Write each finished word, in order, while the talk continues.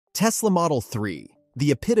Tesla Model 3,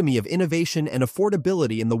 the epitome of innovation and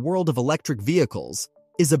affordability in the world of electric vehicles,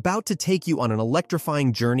 is about to take you on an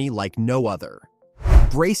electrifying journey like no other.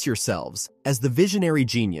 Brace yourselves, as the visionary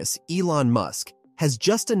genius Elon Musk has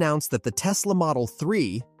just announced that the Tesla Model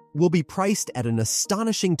 3 will be priced at an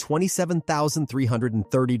astonishing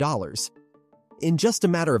 $27,330. In just a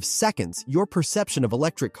matter of seconds, your perception of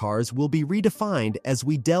electric cars will be redefined as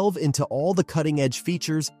we delve into all the cutting-edge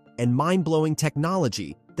features and mind-blowing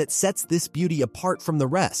technology that sets this beauty apart from the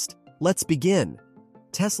rest. Let's begin.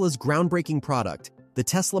 Tesla's groundbreaking product, the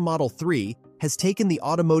Tesla Model 3, has taken the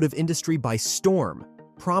automotive industry by storm,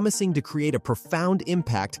 promising to create a profound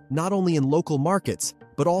impact not only in local markets,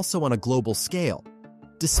 but also on a global scale.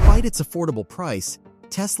 Despite its affordable price,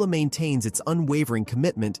 Tesla maintains its unwavering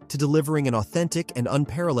commitment to delivering an authentic and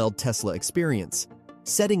unparalleled Tesla experience,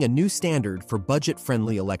 setting a new standard for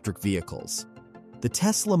budget-friendly electric vehicles. The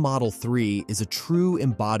Tesla Model 3 is a true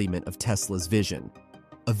embodiment of Tesla's vision,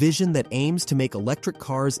 a vision that aims to make electric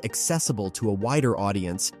cars accessible to a wider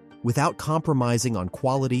audience without compromising on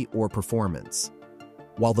quality or performance.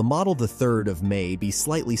 While the Model 3 may be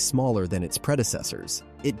slightly smaller than its predecessors,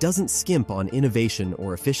 it doesn't skimp on innovation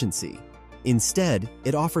or efficiency. Instead,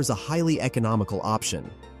 it offers a highly economical option,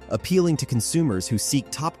 appealing to consumers who seek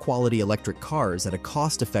top-quality electric cars at a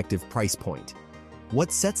cost-effective price point.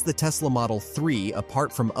 What sets the Tesla Model 3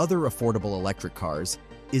 apart from other affordable electric cars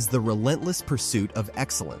is the relentless pursuit of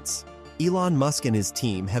excellence. Elon Musk and his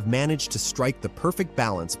team have managed to strike the perfect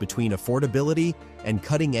balance between affordability and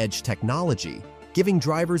cutting-edge technology, giving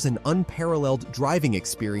drivers an unparalleled driving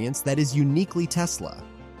experience that is uniquely Tesla.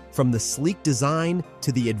 From the sleek design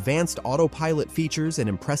to the advanced autopilot features and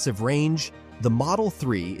impressive range, the Model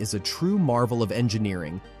 3 is a true marvel of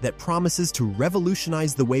engineering that promises to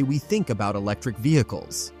revolutionize the way we think about electric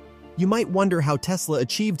vehicles. You might wonder how Tesla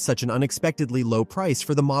achieved such an unexpectedly low price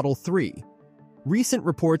for the Model 3. Recent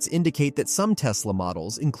reports indicate that some Tesla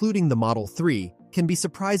models, including the Model 3, can be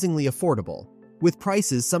surprisingly affordable, with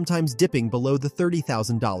prices sometimes dipping below the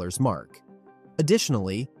 $30,000 mark.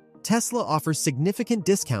 Additionally, Tesla offers significant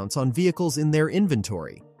discounts on vehicles in their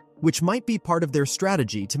inventory, which might be part of their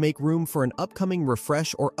strategy to make room for an upcoming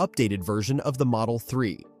refresh or updated version of the Model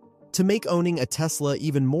 3. To make owning a Tesla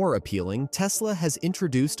even more appealing, Tesla has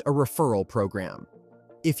introduced a referral program.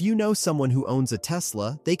 If you know someone who owns a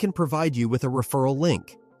Tesla, they can provide you with a referral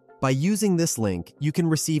link. By using this link, you can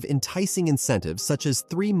receive enticing incentives such as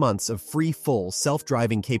 3 months of free full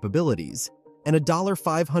self-driving capabilities and a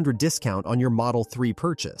 $500 discount on your Model 3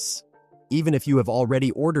 purchase. Even if you have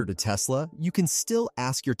already ordered a Tesla, you can still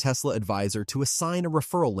ask your Tesla advisor to assign a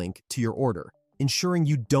referral link to your order, ensuring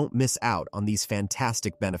you don't miss out on these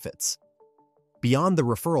fantastic benefits. Beyond the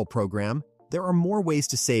referral program, there are more ways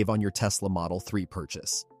to save on your Tesla Model 3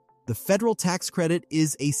 purchase. The federal tax credit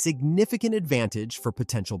is a significant advantage for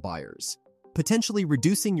potential buyers, potentially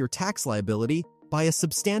reducing your tax liability by a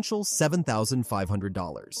substantial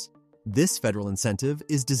 $7,500. This federal incentive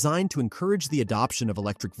is designed to encourage the adoption of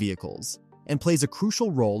electric vehicles and plays a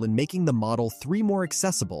crucial role in making the Model 3 more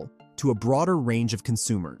accessible to a broader range of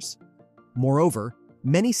consumers. Moreover,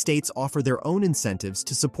 many states offer their own incentives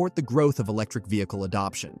to support the growth of electric vehicle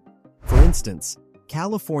adoption. For instance,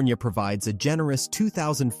 California provides a generous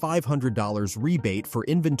 $2,500 rebate for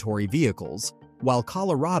inventory vehicles, while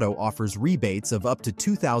Colorado offers rebates of up to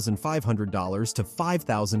 $2,500 to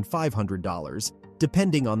 $5,500,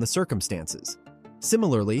 depending on the circumstances.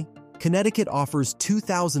 Similarly, Connecticut offers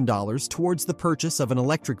 $2,000 towards the purchase of an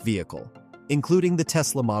electric vehicle, including the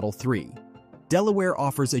Tesla Model 3. Delaware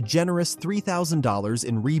offers a generous $3,000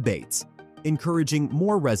 in rebates, encouraging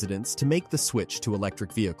more residents to make the switch to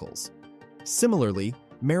electric vehicles. Similarly,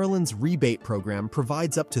 Maryland's rebate program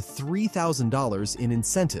provides up to $3,000 in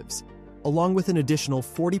incentives, along with an additional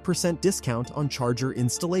 40% discount on charger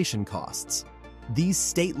installation costs. These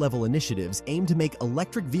state-level initiatives aim to make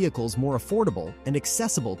electric vehicles more affordable and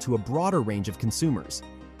accessible to a broader range of consumers.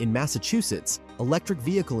 In Massachusetts, electric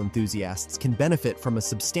vehicle enthusiasts can benefit from a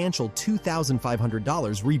substantial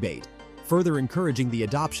 $2,500 rebate, further encouraging the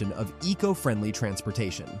adoption of eco-friendly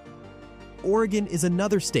transportation. Oregon is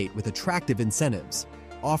another state with attractive incentives,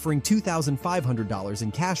 offering $2,500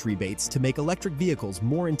 in cash rebates to make electric vehicles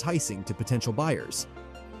more enticing to potential buyers.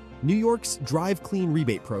 New York's Drive Clean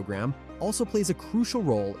rebate program also plays a crucial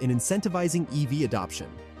role in incentivizing EV adoption,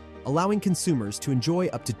 allowing consumers to enjoy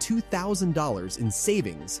up to $2,000 in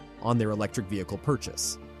savings on their electric vehicle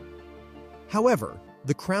purchase. However,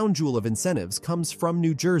 the crown jewel of incentives comes from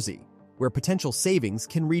New Jersey, where potential savings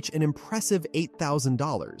can reach an impressive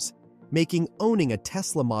 $8,000, making owning a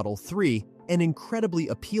Tesla Model 3 an incredibly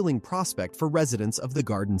appealing prospect for residents of the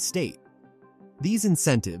Garden State. These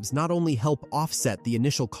incentives not only help offset the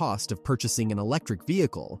initial cost of purchasing an electric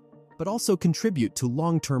vehicle, but also contribute to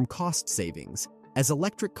long-term cost savings, as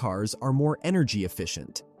electric cars are more energy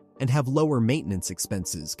efficient and have lower maintenance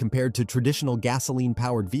expenses compared to traditional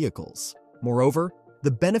gasoline-powered vehicles. Moreover, the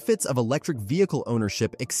benefits of electric vehicle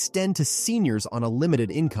ownership extend to seniors on a limited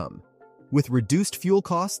income. With reduced fuel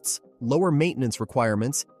costs, lower maintenance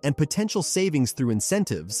requirements, and potential savings through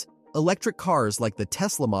incentives, electric cars like the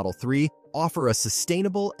Tesla Model 3 offer a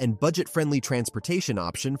sustainable and budget-friendly transportation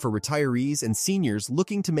option for retirees and seniors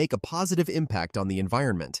looking to make a positive impact on the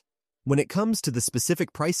environment. When it comes to the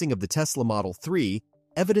specific pricing of the Tesla Model 3,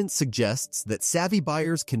 evidence suggests that savvy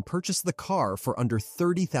buyers can purchase the car for under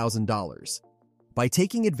 $30,000. By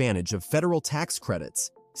taking advantage of federal tax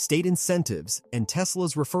credits, state incentives, and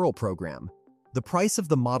Tesla's referral program, the price of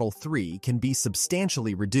the Model 3 can be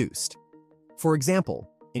substantially reduced. For example,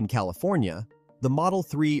 in California, the Model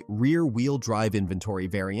 3 rear-wheel drive inventory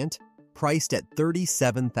variant, priced at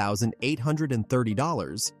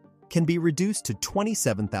 $37,830, can be reduced to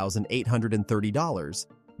 $27,830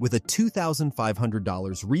 with a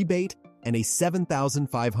 $2,500 rebate and a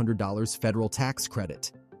 $7,500 federal tax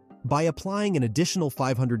credit. By applying an additional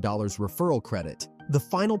 $500 referral credit, the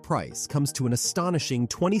final price comes to an astonishing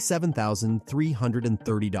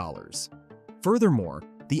 $27,330. Furthermore,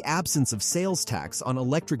 the absence of sales tax on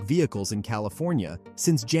electric vehicles in California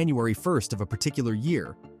since January 1st of a particular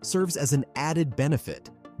year serves as an added benefit,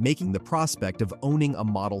 making the prospect of owning a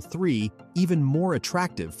Model 3 even more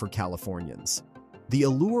attractive for Californians. The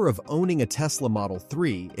allure of owning a Tesla Model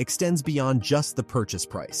 3 extends beyond just the purchase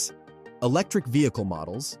price. Electric vehicle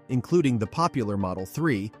models, including the popular Model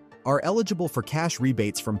 3, are eligible for cash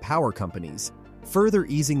rebates from power companies, further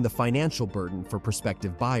easing the financial burden for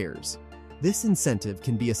prospective buyers. This incentive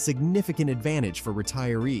can be a significant advantage for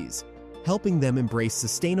retirees, helping them embrace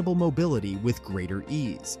sustainable mobility with greater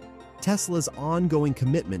ease. Tesla's ongoing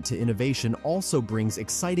commitment to innovation also brings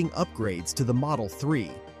exciting upgrades to the Model 3.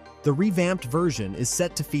 The revamped version is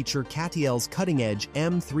set to feature CATL's cutting-edge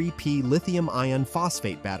M3P lithium iron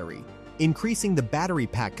phosphate battery, increasing the battery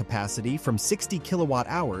pack capacity from 60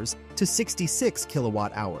 kilowatt-hours to 66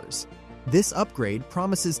 kilowatt-hours. This upgrade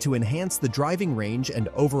promises to enhance the driving range and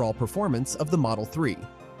overall performance of the Model 3,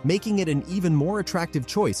 making it an even more attractive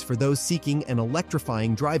choice for those seeking an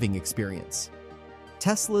electrifying driving experience.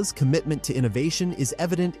 Tesla's commitment to innovation is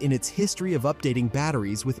evident in its history of updating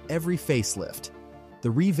batteries with every facelift.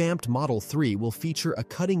 The revamped Model 3 will feature a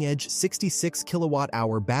cutting-edge 66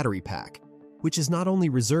 kilowatt-hour battery pack, which is not only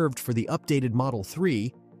reserved for the updated Model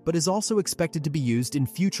 3, but is also expected to be used in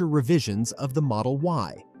future revisions of the Model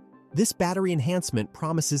Y. This battery enhancement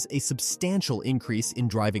promises a substantial increase in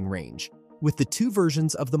driving range, with the two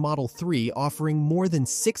versions of the Model 3 offering more than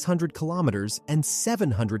 600 kilometers and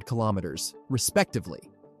 700 kilometers, respectively.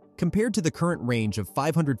 Compared to the current range of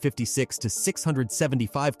 556 to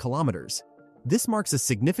 675 kilometers, this marks a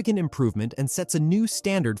significant improvement and sets a new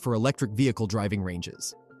standard for electric vehicle driving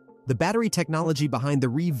ranges. The battery technology behind the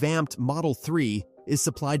revamped Model 3 is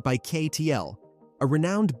supplied by CATL, a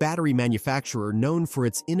renowned battery manufacturer known for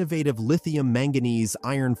its innovative lithium manganese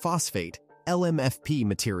iron phosphate (LMFP)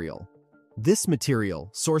 material. This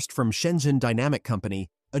material, sourced from Shenzhen Dynamic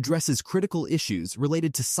Company, addresses critical issues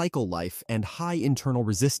related to cycle life and high internal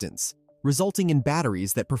resistance, resulting in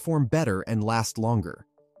batteries that perform better and last longer.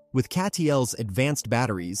 With CATL's advanced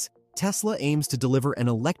batteries, Tesla aims to deliver an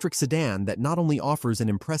electric sedan that not only offers an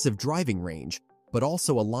impressive driving range, but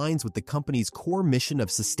also aligns with the company's core mission of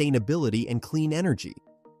sustainability and clean energy.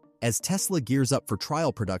 As Tesla gears up for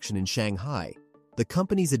trial production in Shanghai, the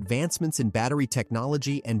company's advancements in battery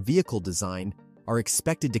technology and vehicle design are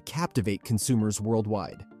expected to captivate consumers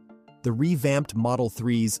worldwide. The revamped Model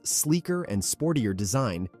 3's sleeker and sportier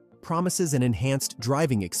design promises an enhanced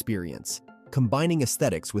driving experience, combining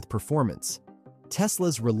aesthetics with performance.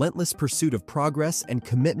 Tesla's relentless pursuit of progress and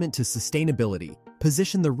commitment to sustainability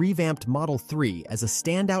position the revamped Model 3 as a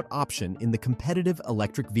standout option in the competitive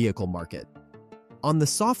electric vehicle market. On the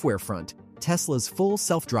software front, Tesla's full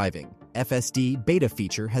self-driving FSD beta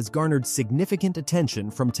feature has garnered significant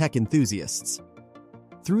attention from tech enthusiasts.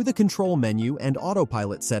 Through the control menu and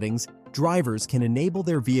autopilot settings, drivers can enable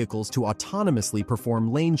their vehicles to autonomously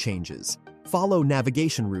perform lane changes, follow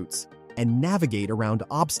navigation routes, and navigate around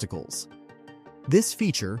obstacles. This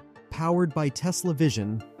feature, powered by Tesla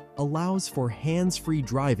Vision, allows for hands-free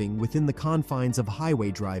driving within the confines of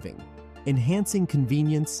highway driving, enhancing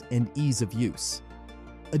convenience and ease of use.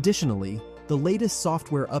 Additionally, the latest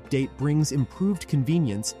software update brings improved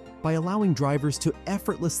convenience by allowing drivers to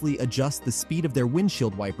effortlessly adjust the speed of their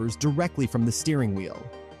windshield wipers directly from the steering wheel.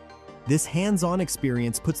 This hands-on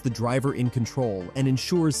experience puts the driver in control and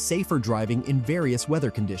ensures safer driving in various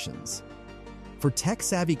weather conditions. For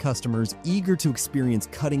tech-savvy customers eager to experience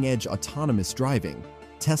cutting-edge autonomous driving,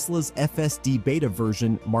 Tesla's FSD beta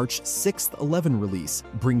version March 6th 11 release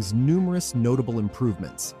brings numerous notable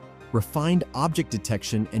improvements. Refined object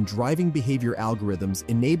detection and driving behavior algorithms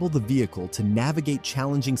enable the vehicle to navigate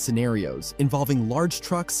challenging scenarios involving large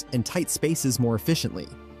trucks and tight spaces more efficiently.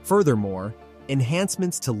 Furthermore,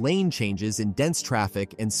 enhancements to lane changes in dense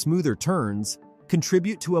traffic and smoother turns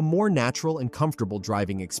contribute to a more natural and comfortable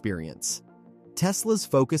driving experience. Tesla's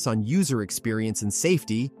focus on user experience and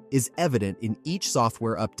safety is evident in each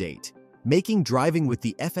software update, making driving with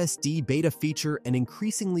the FSD beta feature an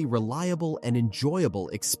increasingly reliable and enjoyable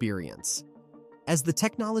experience. As the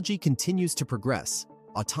technology continues to progress,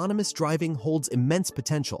 autonomous driving holds immense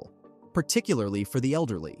potential, particularly for the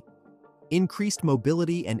elderly. Increased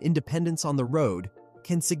mobility and independence on the road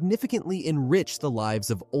can significantly enrich the lives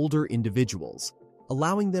of older individuals,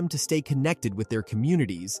 allowing them to stay connected with their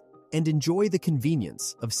communities and enjoy the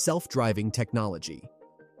convenience of self-driving technology.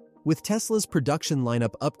 With Tesla's production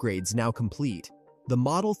lineup upgrades now complete, the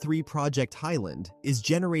Model 3 Project Highland is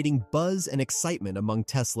generating buzz and excitement among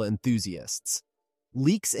Tesla enthusiasts.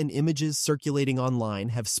 Leaks and images circulating online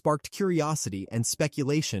have sparked curiosity and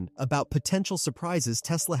speculation about potential surprises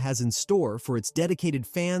Tesla has in store for its dedicated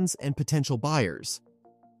fans and potential buyers.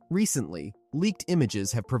 Recently, leaked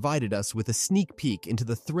images have provided us with a sneak peek into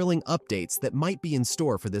the thrilling updates that might be in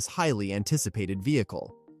store for this highly anticipated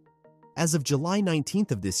vehicle. As of July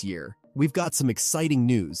 19th of this year, we've got some exciting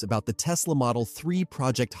news about the Tesla Model 3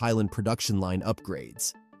 Project Highland production line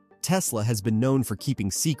upgrades. Tesla has been known for keeping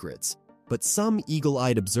secrets, but some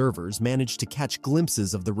eagle-eyed observers managed to catch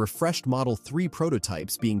glimpses of the refreshed Model 3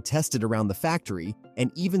 prototypes being tested around the factory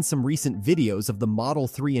and even some recent videos of the Model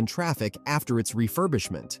 3 in traffic after its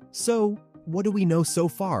refurbishment. So, what do we know so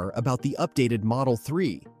far about the updated Model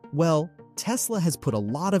 3? Well, Tesla has put a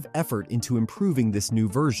lot of effort into improving this new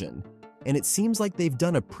version, and it seems like they've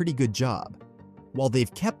done a pretty good job. While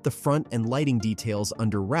they've kept the front and lighting details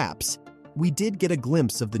under wraps, we did get a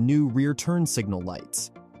glimpse of the new rear turn signal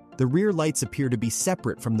lights. The rear lights appear to be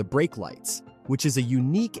separate from the brake lights, which is a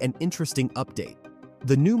unique and interesting update.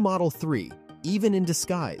 The new Model 3, even in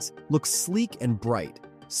disguise, looks sleek and bright,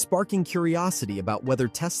 sparking curiosity about whether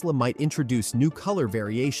Tesla might introduce new color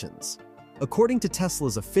variations. According to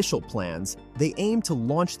Tesla's official plans, they aim to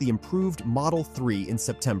launch the improved Model 3 in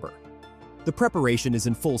September. The preparation is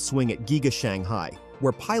in full swing at Giga Shanghai,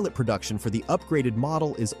 where pilot production for the upgraded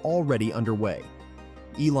model is already underway.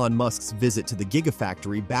 Elon Musk's visit to the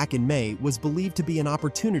Gigafactory back in May was believed to be an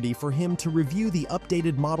opportunity for him to review the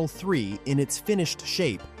updated Model 3 in its finished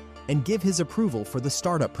shape and give his approval for the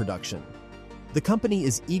startup production. The company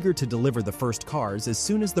is eager to deliver the first cars as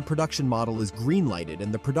soon as the production model is green-lighted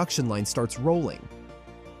and the production line starts rolling.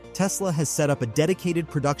 Tesla has set up a dedicated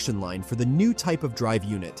production line for the new type of drive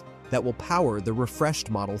unit that will power the refreshed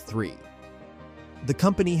Model 3. The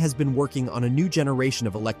company has been working on a new generation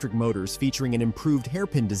of electric motors featuring an improved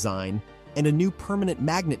hairpin design and a new permanent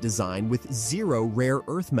magnet design with 0 rare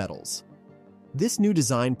earth metals. This new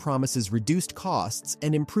design promises reduced costs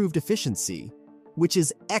and improved efficiency, which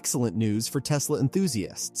is excellent news for Tesla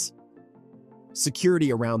enthusiasts.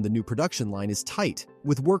 Security around the new production line is tight,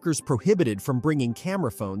 with workers prohibited from bringing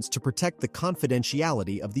camera phones to protect the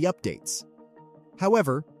confidentiality of the updates.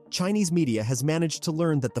 However, Chinese media has managed to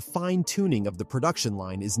learn that the fine-tuning of the production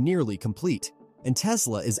line is nearly complete, and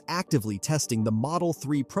Tesla is actively testing the Model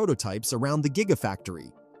 3 prototypes around the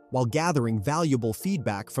Gigafactory, while gathering valuable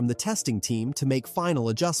feedback from the testing team to make final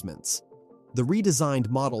adjustments. The redesigned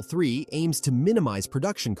Model 3 aims to minimize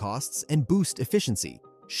production costs and boost efficiency,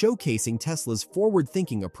 showcasing Tesla's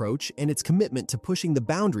forward-thinking approach and its commitment to pushing the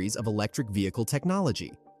boundaries of electric vehicle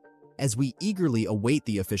technology. As we eagerly await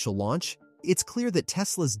the official launch, it's clear that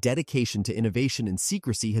Tesla's dedication to innovation and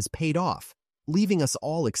secrecy has paid off, leaving us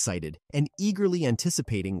all excited and eagerly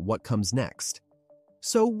anticipating what comes next.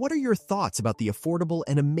 So, what are your thoughts about the affordable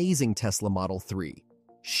and amazing Tesla Model 3?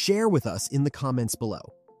 Share with us in the comments below.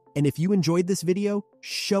 And if you enjoyed this video,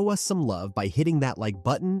 show us some love by hitting that like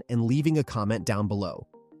button and leaving a comment down below.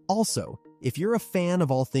 Also, if you're a fan of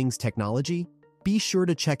all things technology, be sure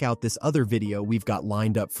to check out this other video we've got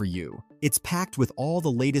lined up for you. It's packed with all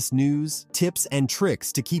the latest news, tips, and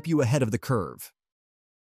tricks to keep you ahead of the curve.